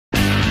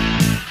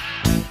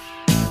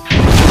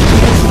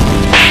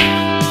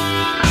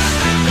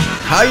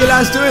How you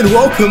lads doing?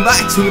 Welcome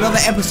back to another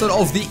episode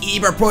of the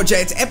Ibra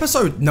Project,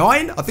 episode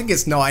 9, I think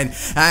it's 9,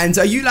 and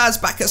are you lads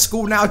back at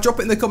school now? Drop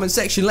it in the comment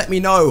section, let me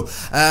know,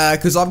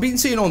 because I've been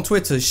seeing on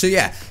Twitter, so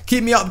yeah,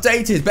 keep me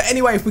updated. But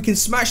anyway, if we can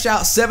smash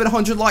out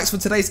 700 likes for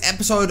today's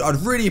episode, I'd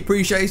really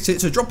appreciate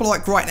it, so drop a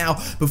like right now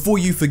before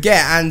you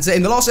forget. And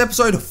in the last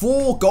episode,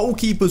 4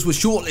 goalkeepers were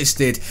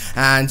shortlisted,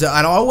 and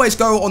I always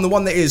go on the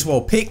one that is,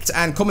 well, picked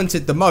and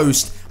commented the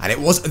most, and it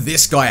was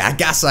this guy,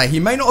 Agasa. He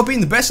may not have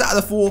been the best out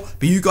of the 4,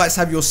 but you guys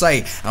have your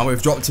say, and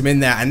we've dropped him in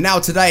there. And now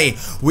today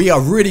we are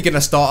really going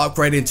to start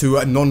upgrading to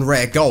a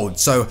non-rare gold.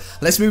 So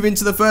let's move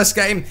into the first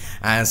game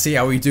and see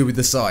how we do with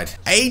the side.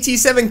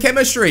 87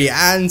 chemistry,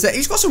 and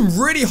he's got some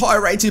really high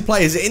rated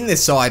players in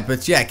this side,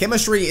 but yeah,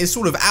 chemistry is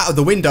sort of out of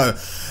the window.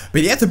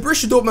 But yeah, the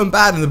Borussia Dortmund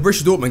bad and the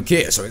Borussia Dortmund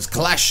kit, so it's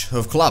clash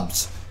of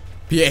clubs.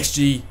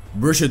 PSG,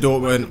 Borussia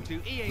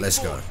Dortmund, let's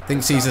go.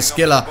 Thinks he's a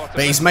skiller,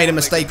 but he's made a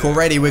mistake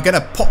already. We're going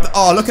to pop the...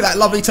 Oh, look at that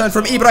lovely turn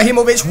from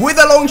Ibrahimovic with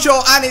a long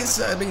shot, and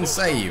it's been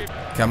saved.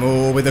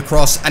 Kamil with the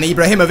cross, and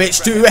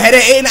Ibrahimovic to head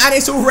it in, and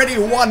it's already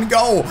 1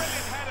 goal.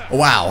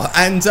 Wow.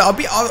 And I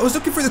was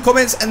looking through the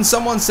comments, and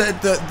someone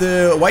said that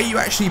the way you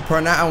actually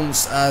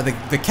pronounce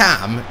the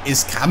cam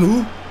is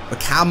Camus. Or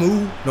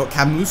Camus, not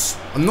Camus.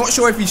 I'm not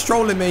sure if he's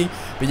trolling me,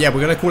 but yeah,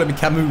 we're going to call him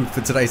Camus for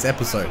today's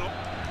episode.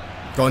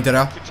 Go on,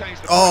 Dira.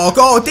 Oh,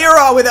 go on,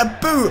 Dira with a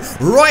boot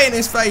right in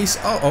his face.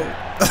 Oh.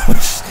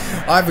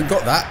 I haven't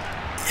got that.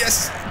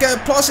 Yes, go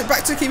pass it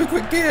back to keep a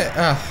quick gear.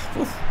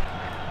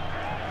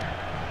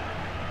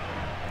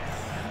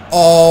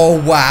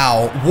 Oh,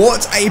 wow.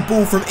 What a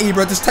ball from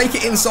Ibra. Just take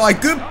it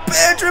inside. Good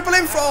dribble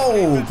in.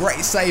 Oh, great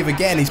save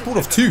again. He's pulled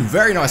off 2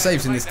 very nice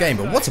saves in this game,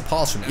 but what a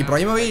pass from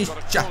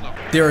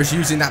Ibrahimovic. Dira's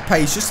using that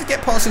pace just to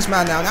get past this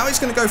man now. Now he's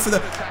going to go for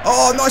the...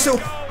 Oh, nice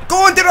little... Go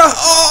on, Dira!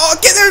 Oh,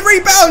 get the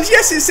rebound!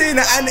 Yes, it's in.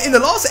 And in the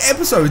last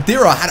episode,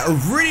 Dira had a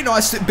really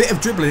nice bit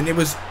of dribbling.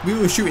 We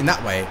were shooting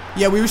that way.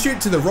 Yeah, we were shooting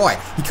to the right.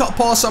 He cut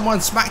past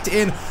someone, smacked it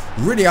in.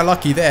 Really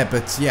unlucky there,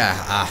 but yeah,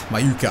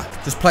 Mayuka.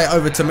 Just play it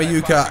over to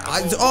Mayuka.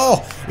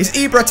 Oh, it's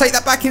Ibra. Take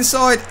that back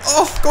inside.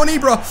 Oh, go on,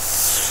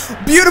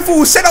 Ibra.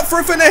 Beautiful. Set up for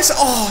a finesse.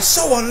 Oh,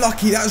 so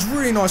unlucky. That was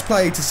really nice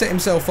play to set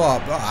himself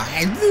up.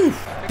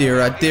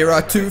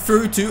 Dira 2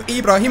 through to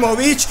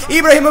Ibrahimovic.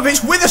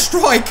 Ibrahimovic with a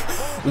strike.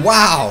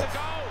 Wow.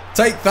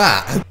 Take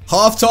that.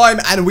 Half time,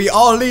 and we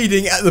are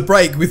leading at the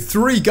break with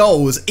 3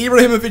 goals.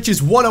 Ibrahimovic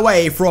is 1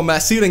 away from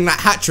sealing that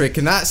hat-trick,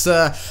 and that's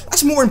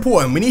more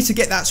important. We need to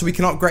get that so we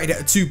can upgrade it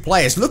to 2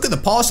 players. Look at the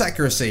pass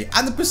accuracy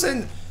and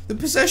the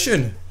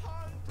possession.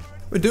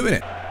 We're doing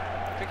it.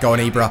 Go on,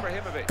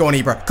 Ibra. Go on,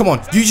 Ibra. Come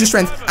on, use your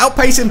strength.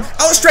 Outpace him.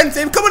 Outstrength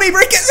him. Come on,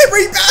 Ibra. Get the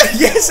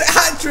rebound. Yes,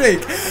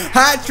 hat-trick.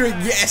 Hat-trick.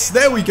 Yes,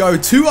 there we go.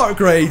 2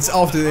 upgrades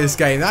after this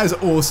game. That is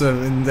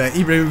awesome. And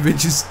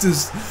Ibrahimovic is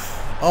just...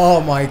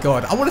 Oh my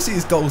god. I want to see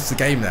his goals to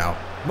game now.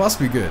 Must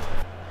be good.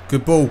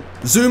 Good ball.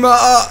 Zuma.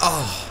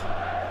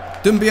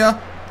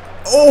 Dumbia.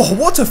 Oh,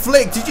 what a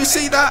flick. Did you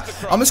see that?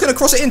 I'm just going to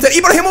cross it into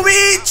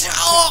Ibrahimovic.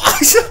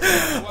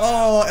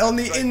 Oh, on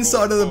the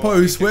inside of the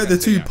post where the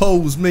 2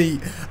 poles meet.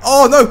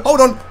 Oh, no.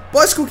 Hold on.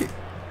 Bicycle kick.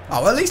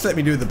 Oh, at least let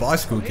me do the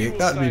bicycle kick.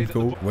 That'd be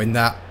cool. Win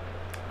that.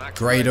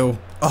 Gradle.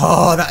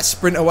 Oh, that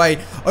sprint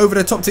away over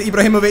the top to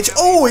Ibrahimovic.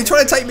 Oh, he's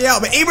trying to take me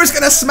out, but Ibra's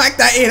going to smack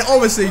that in.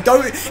 Obviously,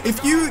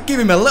 if you give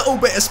him a little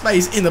bit of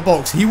space in the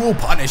box, he will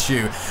punish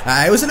you.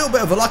 It was a little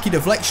bit of a lucky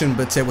deflection,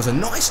 but it was a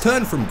nice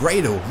turn from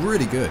Gradle.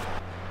 Really good.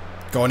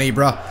 Go on,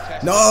 Ibra.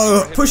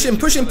 No, push him,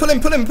 pull him.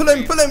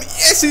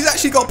 Yes, he's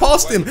actually got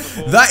past him.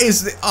 That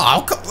is the...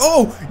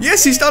 Oh,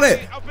 yes, he's done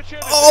it.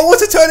 Oh,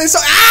 what a turn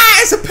inside.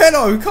 It's a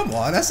penalty. Come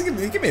on,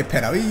 give me a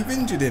penalty. You've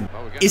injured him.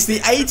 It's the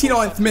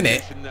 89th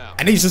minute,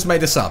 and he's just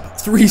made a sub.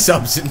 3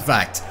 subs, in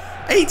fact.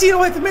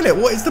 89th minute.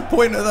 What is the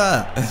point of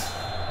that?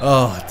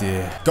 Oh,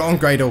 dear. Go on,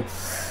 Gradle.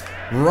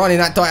 Running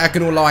that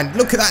diagonal line.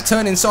 Look at that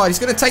turn inside. He's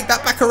going to take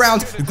that back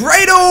around.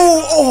 Gradle!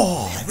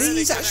 Oh,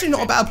 he's actually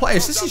not a bad player.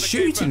 It's just his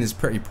shooting is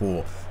pretty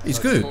poor. He's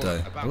good,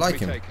 though. I like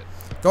him.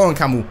 Go on,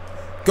 Kamil.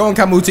 Go on,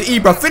 Kamil to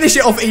Ibra. Finish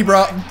it off,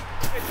 Ibra.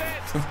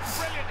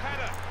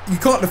 You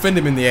can't defend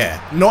him in the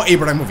air. Not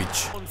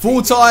Ibrahimovic.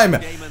 Full time.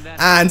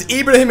 And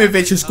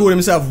Ibrahimovic has scored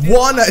himself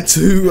 1,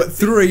 2,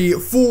 3,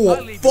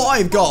 4,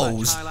 5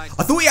 goals.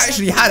 I thought he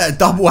actually had a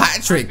double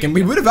hat-trick, and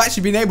we would have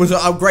actually been able to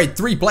upgrade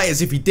 3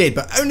 players if he did,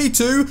 but only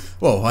 2.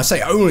 Well, I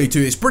say only 2.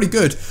 It's pretty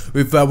good.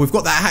 We've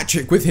got that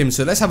hat-trick with him,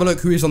 so let's have a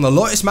look who is on the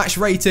lowest match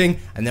rating,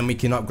 and then we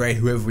can upgrade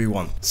whoever we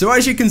want. So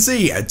as you can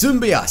see,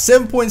 Dumbia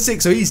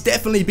 7.6, so he's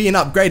definitely being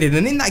upgraded.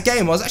 And in that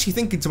game, I was actually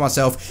thinking to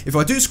myself, if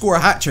I do score a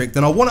hat-trick,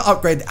 then I want to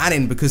upgrade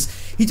Anin because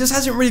he just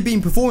hasn't really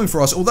been performing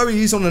for us. Although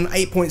he is on an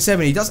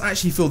 8.7, he doesn't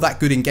actually feel that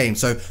good in game.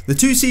 So the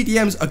 2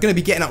 CDMs are going to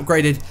be getting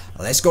upgraded.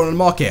 Let's go on the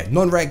market.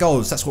 Non-rare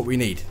goals, that's what we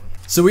need.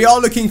 So we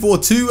are looking for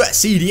 2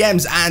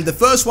 CDMs, and the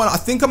first one I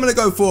think I'm going to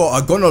go for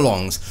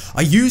Gonalongs.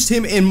 I used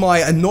him in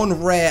my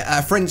non-rare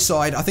French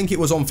side. I think it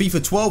was on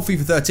FIFA 12,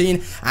 FIFA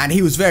 13, and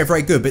he was very,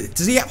 very good. But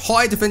does he have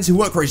high defensive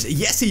work rates?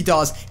 Yes, he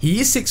does.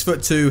 He is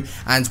 6'2",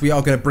 and we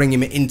are going to bring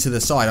him into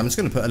the side. I'm just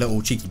going to put a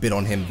little cheeky bit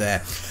on him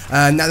there.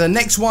 Now the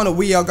next one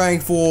we are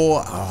going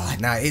for,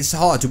 now it's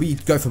hard. Do we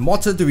go for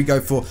Motta? Do we go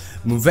for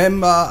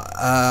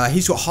Movember?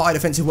 He's got high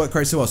defensive work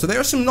rates as well. So there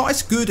are some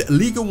nice, good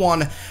Liga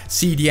 1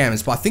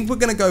 CDMs, but I think we're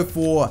going to go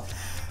for,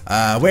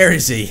 where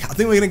is he? I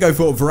think we're going to go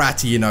for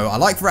Verratti, you know. I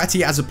like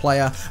Verratti as a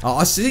player.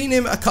 I've seen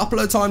him a couple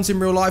of times in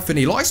real life, and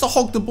he likes to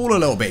hog the ball a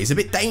little bit. He's a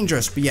bit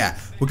dangerous, but yeah,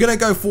 we're going to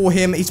go for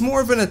him. He's more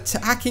of an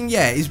attacking,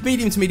 yeah, he's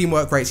medium to medium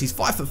work rates. He's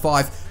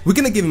 5'5". We're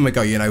going to give him a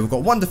go, you know. We've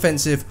got one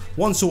defensive,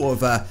 one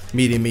sort of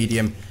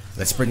medium.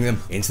 Let's bring them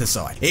into the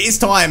side. It is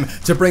time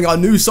to bring our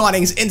new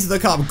signings into the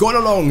club.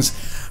 Gonalongs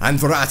and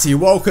Verratti,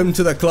 welcome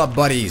to the club,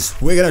 buddies.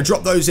 We're going to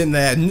drop those in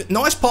there.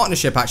 Nice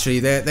partnership, actually.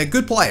 They're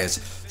good players.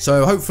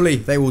 So hopefully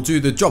they will do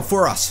the job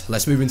for us.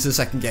 Let's move into the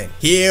second game.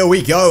 Here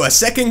we go. A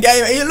second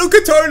game. Hey, look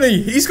at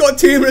Tony. He's got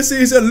team of the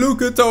season.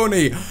 Look at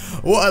Tony.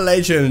 What a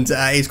legend.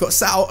 He's got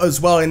Sal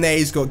as well in there.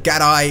 He's got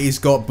Garay. He's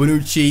got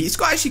Bonucci. It's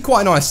got actually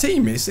quite a nice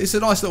team. It's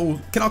a nice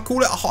little, can I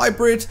call it a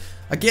hybrid?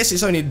 I guess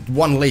it's only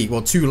 1 league,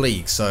 well, 2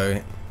 leagues,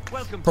 so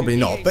probably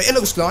not, but it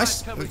looks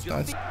nice. It looks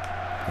nice.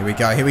 Here we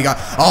go, here we go.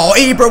 Oh,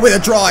 Ibra with a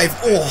drive.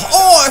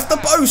 Oh, it's the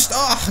post.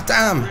 Oh,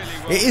 damn.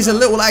 It is a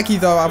little laggy,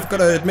 though. I've got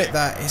to admit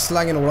that. It's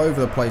lagging all over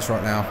the place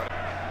right now.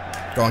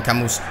 Go on,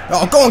 Camels.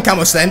 Oh, go on,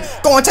 Camels, then.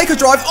 Go on, take a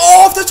drive.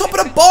 Oh, off the top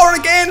of the bar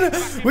again.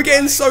 We're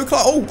getting so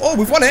close. Oh,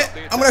 we've won it.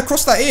 I'm going to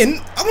cross that in.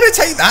 I'm going to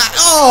take that.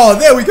 Oh,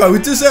 there we go. We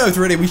deserved,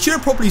 really. We should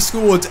have probably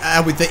scored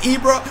with the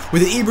Ibra.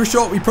 With the Ibra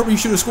shot, we probably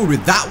should have scored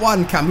with that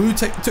one.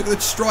 Camus took the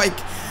strike.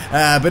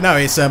 But no,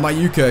 it's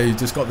Mayuka who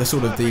just got the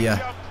sort of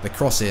the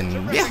cross in.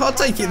 Yeah, I'll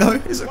take it though.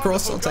 It's a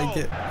cross. I'll take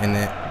it. In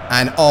there.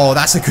 And oh,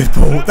 that's a good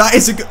ball. That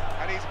is a good.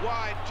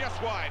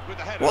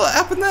 What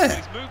happened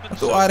there? I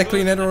thought I had a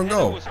clean header on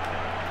goal.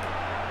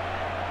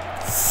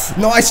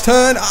 Nice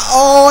turn.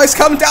 Oh, it's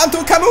come down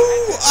to Camus.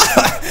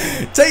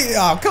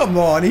 Oh, come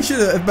on. He should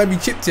have maybe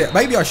chipped it.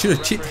 Maybe I should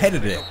have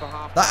headed it.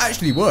 That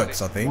actually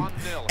works, I think.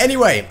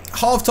 Anyway,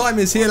 half-time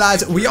is here,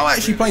 lads. We are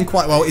actually playing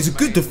quite well. He's a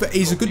good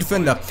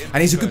defender,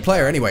 and he's a good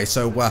player anyway.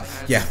 So,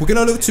 yeah, we're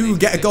going to look to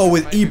get a goal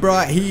with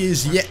Ibra. He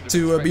is yet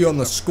to be on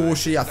the score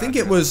sheet. I think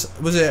it was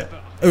it?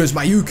 It was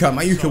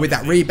Mayuka with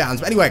that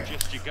rebound. But anyway,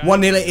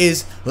 1-0 it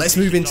is. Let's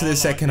move into the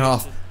second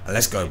half.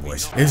 Let's go,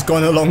 boys. It's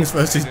Gonalongs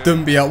versus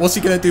Dumbia. What's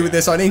he going to do with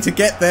this? I need to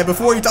get there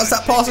before he does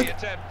that pass.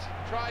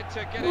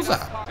 What was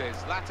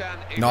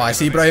that?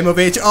 Nice,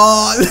 Ibrahimovic.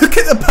 Oh, look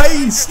at the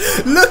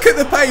pace. Look at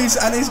the pace.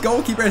 And his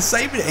goalkeeper is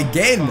saving it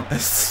again.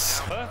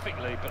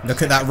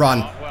 Look at that run.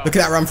 Look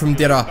at that run from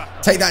Dira.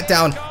 Take that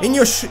down. In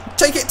your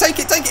take it.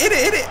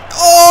 Hit it.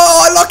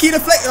 Oh, lucky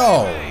deflect.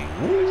 Oh,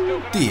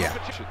 dear.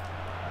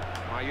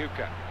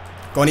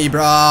 Go on,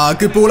 Ibra.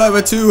 Good ball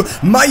over to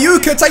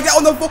Mayuka. Take that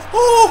on the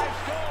ball.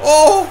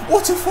 Oh,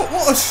 what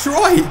a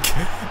strike.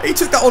 He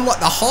took that on like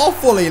the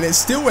half volley and it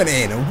still went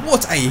in.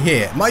 What a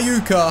hit.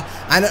 Mayuka.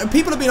 And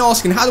people have been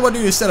asking, how do I do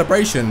this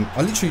celebration?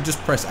 I literally just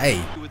press A.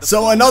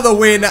 So another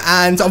win,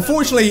 and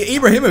unfortunately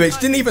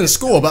Ibrahimovic didn't even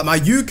score, but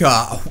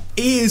Mayuka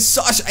is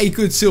such a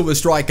good silver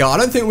striker. I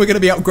don't think we're going to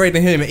be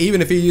upgrading him even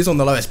if he is on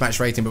the lowest match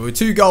rating, but with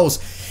 2 goals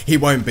he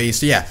won't be.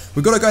 So yeah,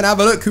 we've got to go and have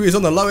a look who is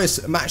on the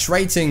lowest match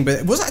rating.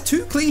 But was that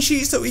 2 clean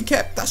sheets that we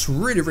kept? That's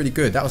really, really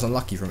good. That was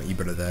unlucky from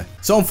Ibra there.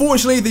 So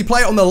unfortunately the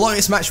player on the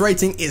lowest match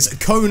rating is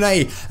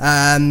Kone.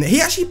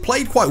 He actually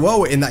played quite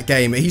well in that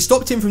game. He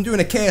stopped him from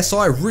doing a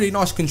KSI, really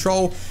nice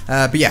control.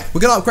 But yeah,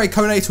 we're going to upgrade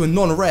Kone to a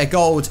non-rare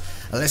gold.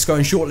 Let's go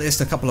and shortlist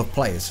a couple of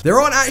players. There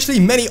aren't actually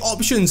many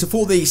options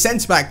for the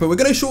centre-back, but we're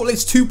going to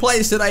shortlist 2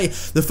 players today.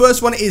 The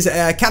first one is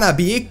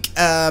Kanabiik.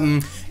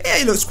 Yeah,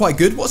 he looks quite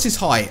good. What's his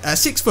height?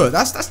 6 foot.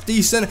 That's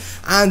decent.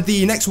 And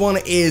the next one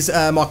is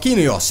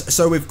Marquinhos.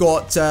 So we've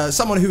got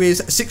someone who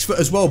is 6 foot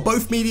as well.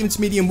 Both medium to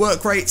medium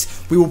work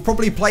rates. We will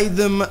probably play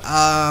them.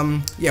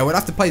 Yeah, we'll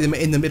have to play them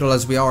in the middle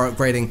as we are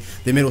upgrading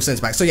the middle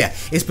centre back. So yeah,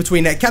 it's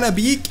between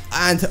Kanabiik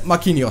and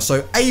Marquinhos.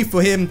 So A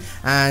for him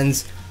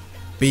and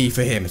B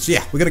for him. So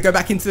yeah, we're going to go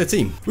back into the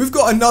team. We've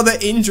got another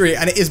injury,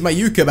 and it is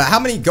Mayuka. But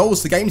how many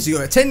goals the games? He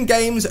got 10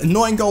 games,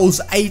 9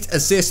 goals, 8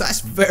 assists.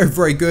 That's very,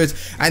 very good.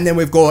 And then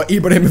we've got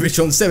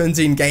Ibrahimovic on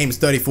 17 games,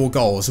 34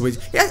 goals. Which,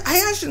 yeah,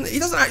 he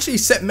doesn't actually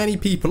set many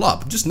people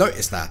up. Just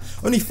noticed that.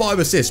 Only 5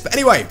 assists. But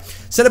anyway,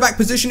 centre-back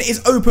position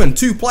is open.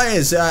 2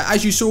 players,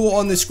 as you saw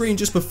on the screen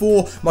just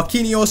before,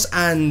 Marquinhos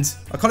and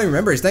I can't even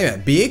remember his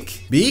name.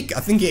 Beek, I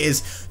think it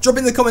is. Drop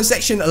in the comment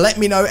section, let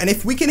me know. And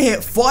if we can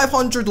hit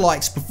 500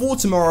 likes before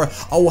tomorrow,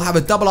 I will have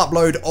a double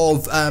upload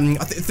of,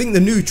 I think the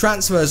new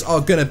transfers are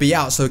going to be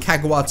out. So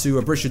Kagawa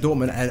to Borussia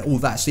Dortmund and all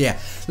that. So yeah,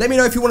 let me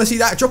know if you want to see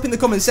that. Drop in the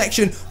comment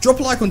section, drop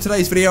a like on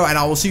today's video, and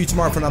I will see you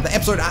tomorrow for another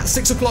episode at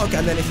 6 o'clock.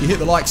 And then if you hit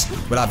the likes,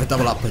 we'll have a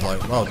double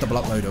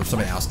upload of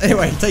something else.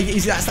 Anyway, take it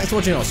easy, lads. Thanks for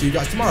watching. I'll see you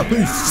guys tomorrow.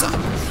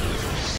 Peace.